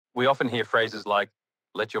We often hear phrases like,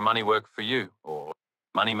 let your money work for you, or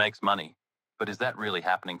money makes money. But is that really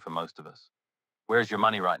happening for most of us? Where's your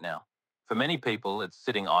money right now? For many people, it's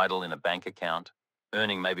sitting idle in a bank account,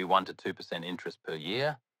 earning maybe 1 to 2% interest per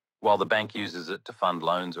year, while the bank uses it to fund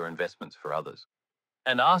loans or investments for others.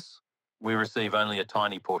 And us, we receive only a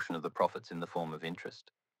tiny portion of the profits in the form of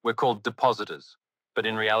interest. We're called depositors, but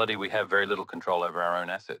in reality, we have very little control over our own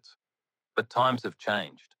assets. But times have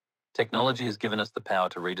changed. Technology has given us the power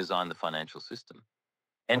to redesign the financial system.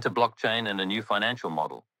 Enter blockchain and a new financial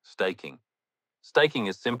model, staking. Staking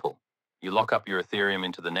is simple. You lock up your Ethereum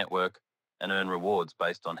into the network and earn rewards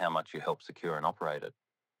based on how much you help secure and operate it.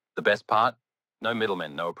 The best part? No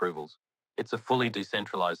middlemen, no approvals. It's a fully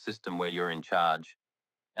decentralized system where you're in charge.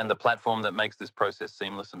 And the platform that makes this process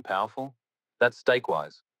seamless and powerful? That's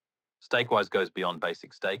Stakewise. Stakewise goes beyond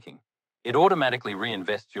basic staking. It automatically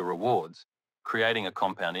reinvests your rewards, creating a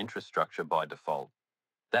compound interest structure by default.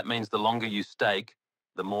 That means the longer you stake,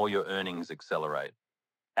 the more your earnings accelerate.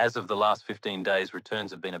 As of the last 15 days,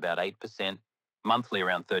 returns have been about 8%, monthly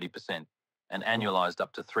around 30%, and annualized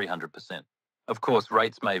up to 300%. Of course,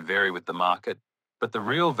 rates may vary with the market, but the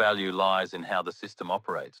real value lies in how the system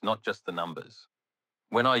operates, not just the numbers.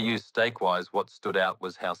 When I used Stakewise, what stood out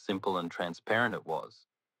was how simple and transparent it was.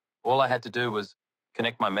 All I had to do was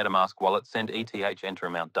connect my MetaMask wallet, send ETH, enter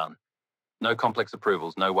amount, done. No complex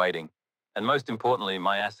approvals, no waiting. And most importantly,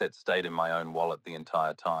 my assets stayed in my own wallet the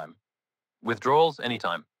entire time. Withdrawals,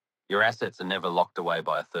 anytime. Your assets are never locked away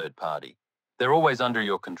by a third party. They're always under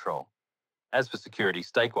your control. As for security,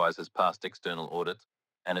 Stakewise has passed external audits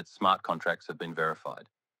and its smart contracts have been verified.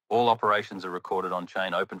 All operations are recorded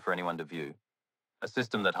on-chain, open for anyone to view. A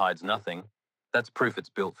system that hides nothing, that's proof it's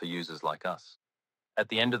built for users like us. At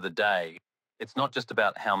the end of the day, it's not just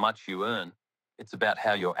about how much you earn, it's about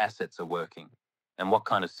how your assets are working and what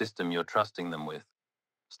kind of system you're trusting them with.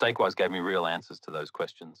 Stakewise gave me real answers to those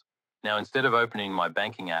questions. Now, instead of opening my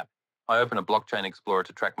banking app, I open a blockchain explorer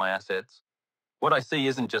to track my assets. What I see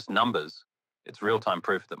isn't just numbers, it's real-time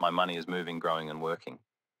proof that my money is moving, growing, and working.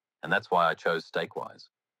 And that's why I chose Stakewise.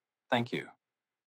 Thank you.